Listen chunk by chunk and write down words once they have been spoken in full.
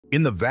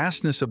In the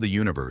vastness of the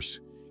universe,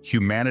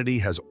 humanity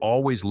has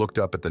always looked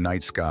up at the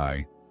night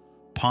sky,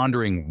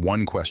 pondering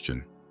one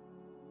question: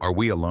 are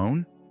we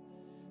alone?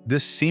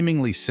 This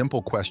seemingly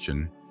simple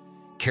question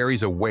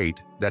carries a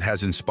weight that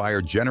has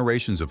inspired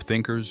generations of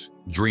thinkers,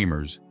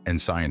 dreamers,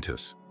 and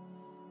scientists.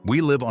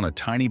 We live on a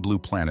tiny blue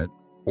planet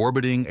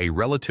orbiting a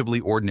relatively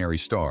ordinary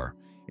star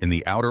in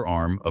the outer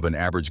arm of an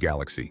average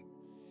galaxy.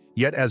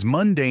 Yet, as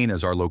mundane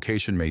as our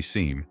location may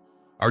seem,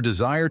 our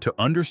desire to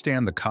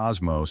understand the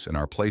cosmos and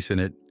our place in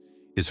it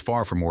is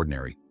far from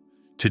ordinary.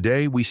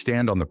 Today, we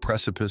stand on the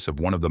precipice of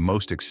one of the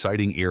most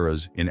exciting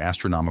eras in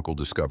astronomical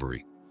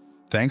discovery.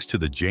 Thanks to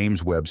the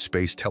James Webb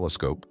Space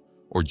Telescope,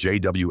 or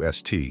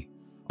JWST,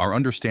 our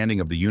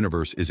understanding of the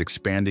universe is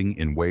expanding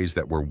in ways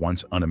that were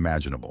once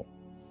unimaginable.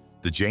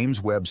 The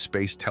James Webb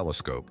Space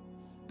Telescope,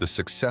 the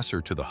successor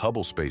to the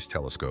Hubble Space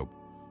Telescope,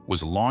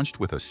 was launched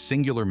with a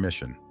singular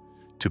mission: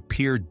 to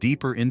peer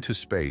deeper into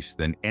space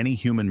than any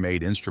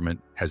human-made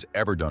instrument has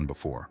ever done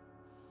before.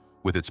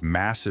 With its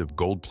massive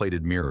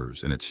gold-plated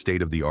mirrors and its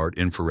state-of-the-art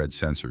infrared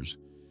sensors,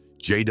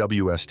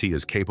 JWST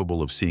is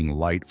capable of seeing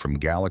light from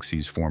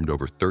galaxies formed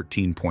over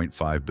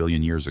 13.5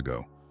 billion years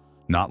ago,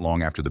 not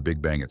long after the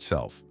Big Bang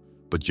itself.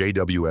 But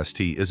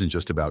JWST isn't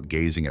just about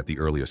gazing at the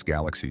earliest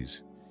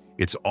galaxies.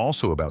 It's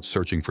also about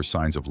searching for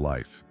signs of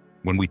life.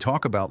 When we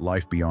talk about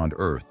life beyond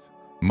Earth,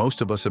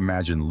 most of us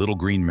imagine little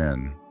green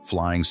men,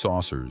 flying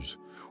saucers,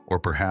 or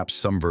perhaps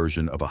some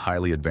version of a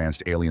highly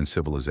advanced alien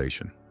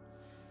civilization.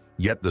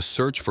 Yet the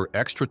search for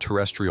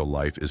extraterrestrial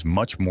life is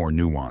much more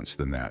nuanced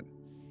than that.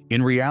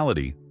 In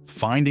reality,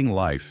 finding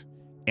life,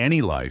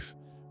 any life,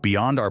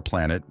 beyond our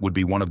planet would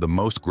be one of the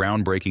most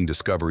groundbreaking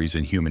discoveries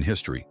in human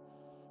history.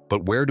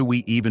 But where do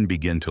we even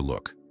begin to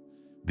look?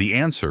 The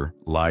answer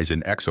lies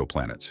in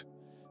exoplanets.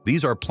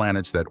 These are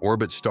planets that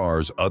orbit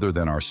stars other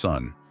than our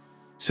Sun.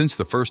 Since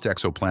the first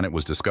exoplanet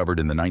was discovered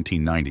in the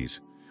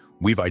 1990s,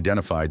 we've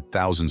identified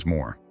thousands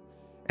more.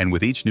 And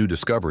with each new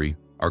discovery,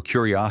 our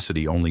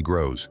curiosity only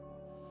grows.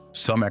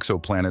 Some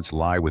exoplanets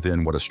lie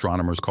within what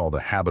astronomers call the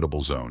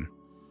habitable zone,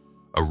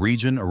 a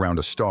region around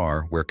a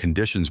star where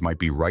conditions might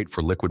be right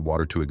for liquid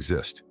water to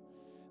exist.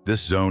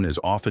 This zone is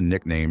often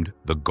nicknamed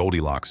the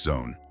Goldilocks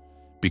zone,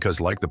 because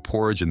like the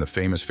porridge in the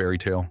famous fairy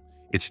tale,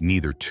 it's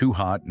neither too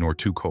hot nor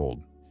too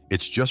cold.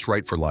 It's just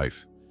right for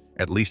life,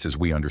 at least as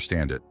we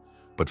understand it.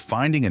 But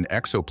finding an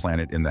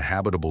exoplanet in the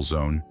habitable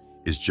zone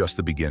is just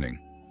the beginning.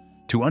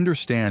 To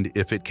understand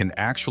if it can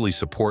actually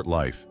support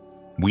life,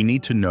 we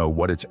need to know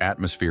what its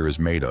atmosphere is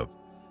made of.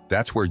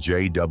 That's where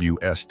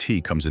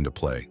JWST comes into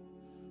play.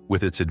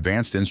 With its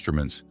advanced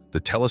instruments, the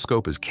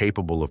telescope is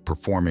capable of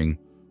performing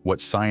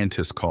what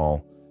scientists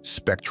call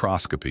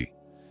spectroscopy.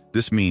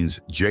 This means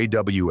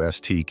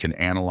JWST can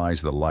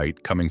analyze the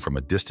light coming from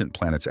a distant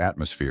planet's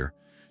atmosphere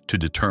to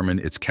determine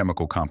its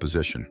chemical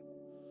composition.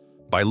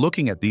 By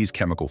looking at these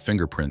chemical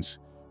fingerprints,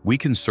 we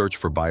can search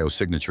for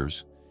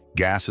biosignatures,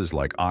 gases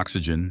like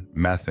oxygen,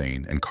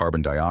 methane, and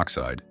carbon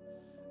dioxide,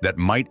 that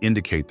might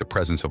indicate the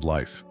presence of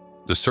life.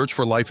 The search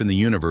for life in the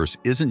universe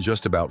isn't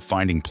just about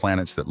finding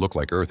planets that look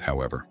like Earth,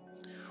 however.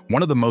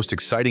 One of the most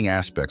exciting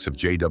aspects of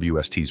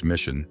JWST's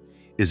mission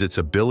is its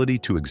ability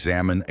to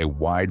examine a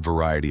wide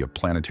variety of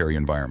planetary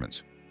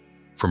environments.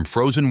 From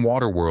frozen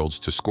water worlds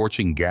to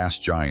scorching gas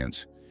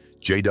giants,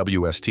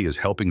 JWST is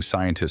helping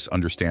scientists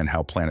understand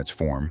how planets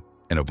form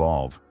and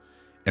evolve,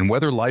 and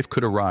whether life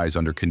could arise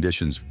under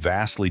conditions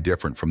vastly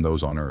different from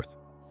those on Earth.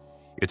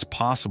 It's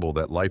possible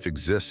that life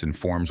exists in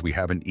forms we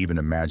haven't even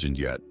imagined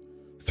yet,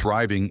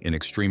 thriving in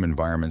extreme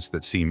environments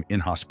that seem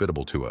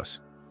inhospitable to us.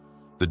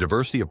 The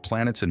diversity of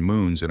planets and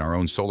moons in our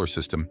own solar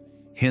system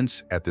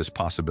hints at this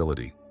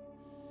possibility.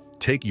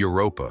 Take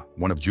Europa,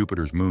 one of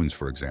Jupiter's moons,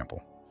 for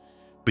example.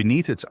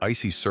 Beneath its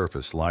icy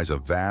surface lies a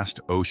vast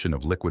ocean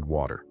of liquid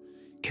water,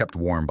 kept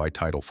warm by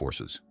tidal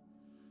forces.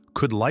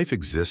 Could life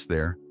exist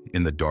there,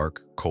 in the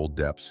dark, cold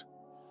depths?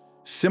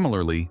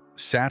 Similarly,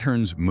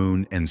 Saturn's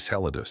moon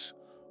Enceladus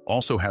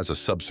also has a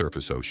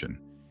subsurface ocean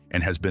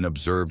and has been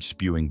observed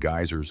spewing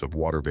geysers of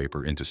water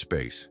vapor into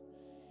space.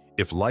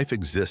 If life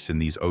exists in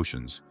these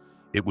oceans,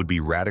 it would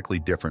be radically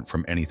different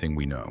from anything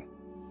we know.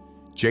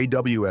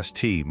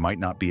 JWST might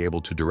not be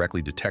able to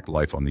directly detect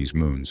life on these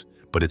moons,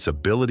 but its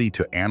ability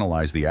to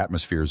analyze the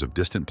atmospheres of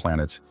distant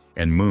planets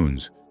and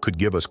moons could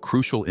give us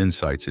crucial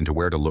insights into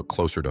where to look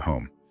closer to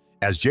home.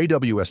 As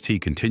JWST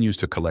continues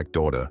to collect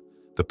data,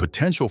 the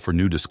potential for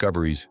new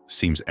discoveries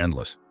seems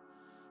endless.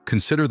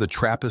 Consider the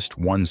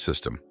TRAPPIST-1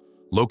 system,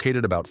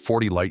 located about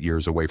 40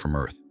 light-years away from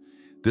Earth.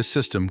 This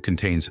system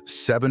contains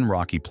 7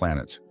 rocky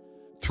planets,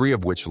 3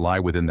 of which lie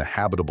within the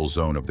habitable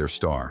zone of their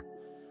star.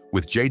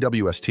 With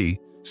JWST,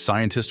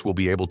 scientists will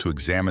be able to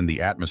examine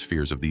the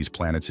atmospheres of these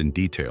planets in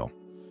detail,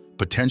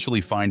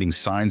 potentially finding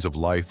signs of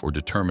life or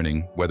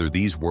determining whether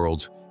these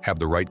worlds have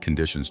the right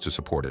conditions to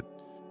support it.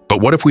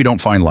 But what if we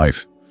don't find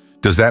life?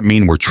 Does that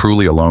mean we're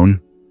truly alone?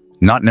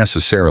 Not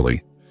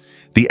necessarily.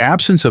 The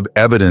absence of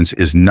evidence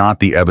is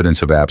not the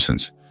evidence of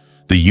absence.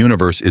 The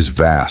universe is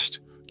vast,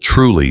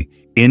 truly,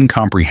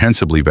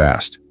 incomprehensibly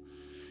vast.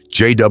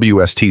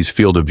 JWST's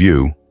field of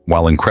view,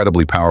 while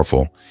incredibly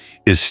powerful,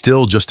 is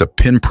still just a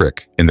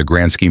pinprick in the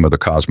grand scheme of the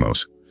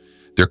cosmos.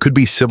 There could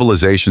be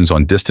civilizations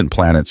on distant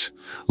planets,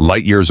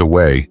 light years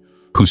away,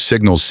 whose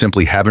signals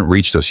simply haven't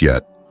reached us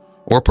yet.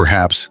 Or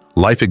perhaps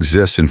life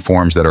exists in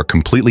forms that are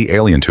completely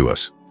alien to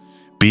us.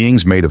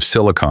 Beings made of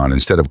silicon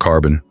instead of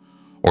carbon,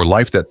 or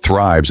life that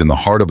thrives in the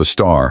heart of a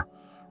star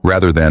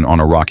rather than on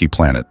a rocky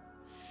planet.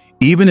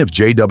 Even if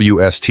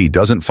JWST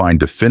doesn't find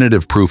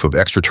definitive proof of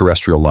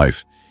extraterrestrial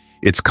life,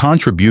 its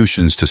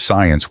contributions to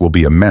science will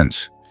be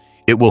immense.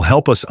 It will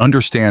help us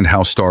understand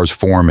how stars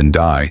form and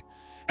die,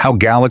 how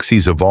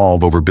galaxies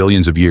evolve over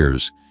billions of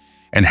years,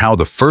 and how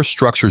the first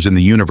structures in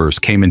the universe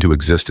came into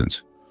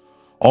existence.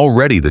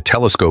 Already, the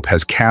telescope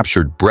has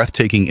captured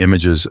breathtaking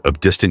images of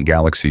distant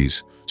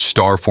galaxies,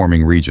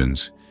 star-forming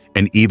regions,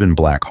 and even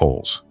black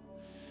holes.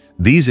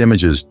 These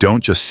images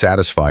don't just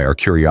satisfy our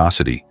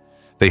curiosity,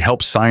 they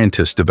help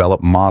scientists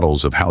develop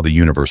models of how the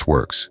universe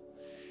works.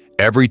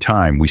 Every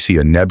time we see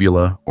a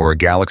nebula or a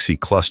galaxy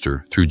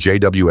cluster through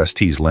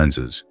JWST's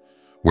lenses,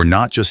 we're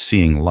not just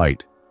seeing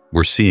light,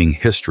 we're seeing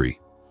history.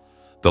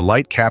 The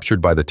light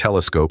captured by the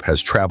telescope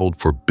has traveled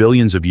for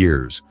billions of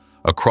years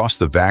across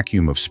the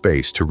vacuum of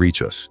space to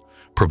reach us,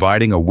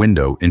 providing a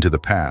window into the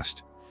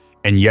past.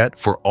 And yet,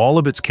 for all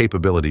of its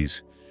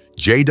capabilities,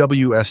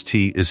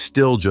 JWST is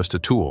still just a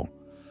tool,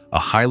 a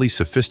highly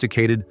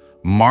sophisticated,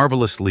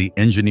 marvelously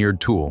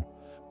engineered tool,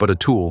 but a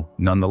tool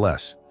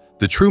nonetheless.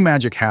 The true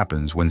magic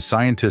happens when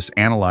scientists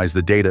analyze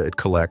the data it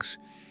collects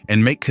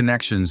and make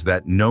connections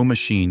that no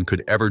machine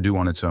could ever do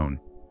on its own.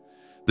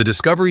 The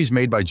discoveries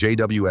made by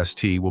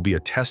JWST will be a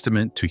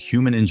testament to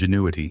human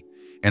ingenuity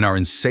and our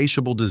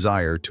insatiable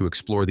desire to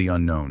explore the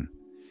unknown.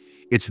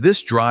 It's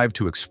this drive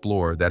to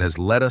explore that has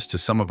led us to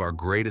some of our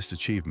greatest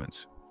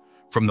achievements.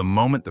 From the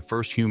moment the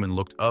first human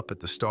looked up at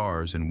the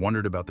stars and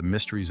wondered about the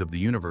mysteries of the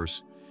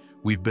universe,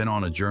 we've been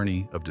on a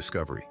journey of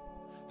discovery.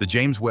 The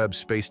James Webb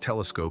Space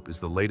Telescope is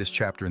the latest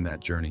chapter in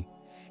that journey,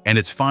 and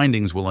its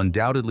findings will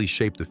undoubtedly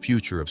shape the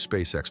future of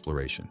space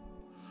exploration.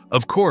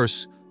 Of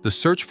course, the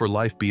search for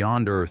life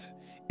beyond Earth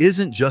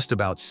isn't just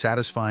about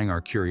satisfying our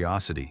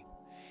curiosity.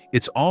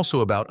 It's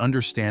also about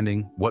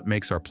understanding what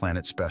makes our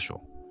planet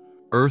special.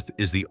 Earth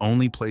is the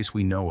only place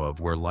we know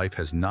of where life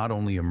has not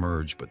only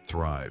emerged but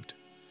thrived.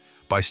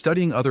 By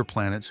studying other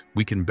planets,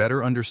 we can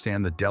better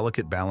understand the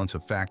delicate balance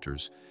of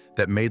factors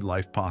that made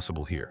life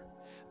possible here.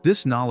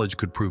 This knowledge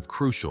could prove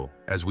crucial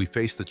as we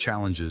face the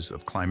challenges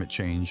of climate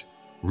change,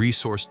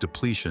 resource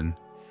depletion,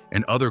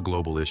 and other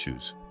global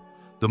issues.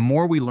 The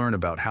more we learn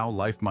about how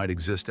life might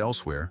exist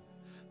elsewhere,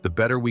 the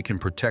better we can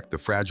protect the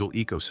fragile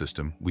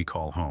ecosystem we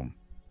call home.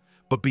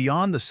 But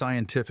beyond the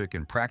scientific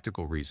and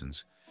practical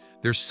reasons,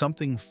 there's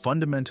something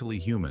fundamentally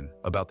human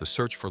about the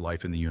search for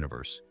life in the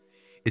universe.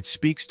 It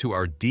speaks to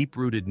our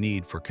deep-rooted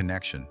need for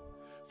connection,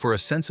 for a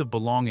sense of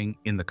belonging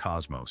in the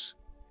cosmos.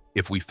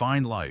 If we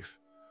find life,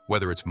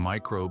 whether it's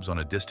microbes on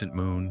a distant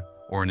moon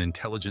or an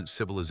intelligent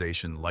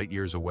civilization light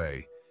years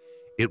away,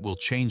 it will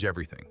change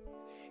everything.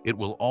 It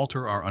will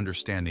alter our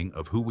understanding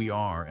of who we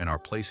are and our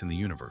place in the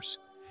universe.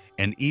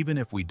 And even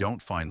if we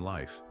don't find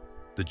life,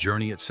 the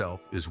journey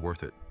itself is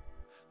worth it.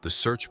 The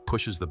search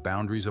pushes the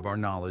boundaries of our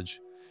knowledge,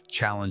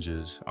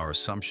 challenges our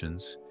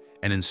assumptions,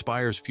 and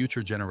inspires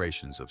future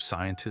generations of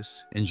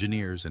scientists,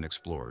 engineers, and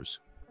explorers.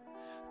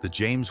 The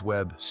James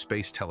Webb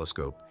Space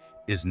Telescope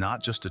is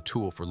not just a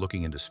tool for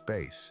looking into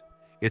space.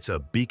 It's a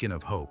beacon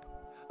of hope,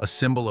 a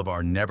symbol of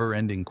our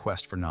never-ending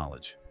quest for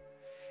knowledge.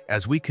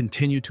 As we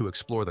continue to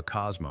explore the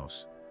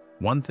cosmos,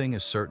 one thing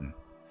is certain: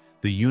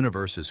 the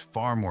universe is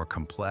far more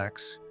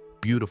complex,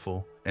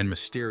 beautiful, and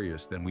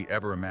mysterious than we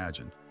ever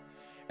imagined.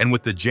 And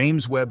with the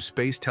James Webb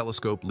Space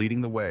Telescope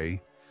leading the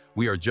way,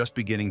 we are just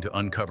beginning to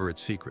uncover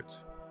its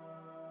secrets.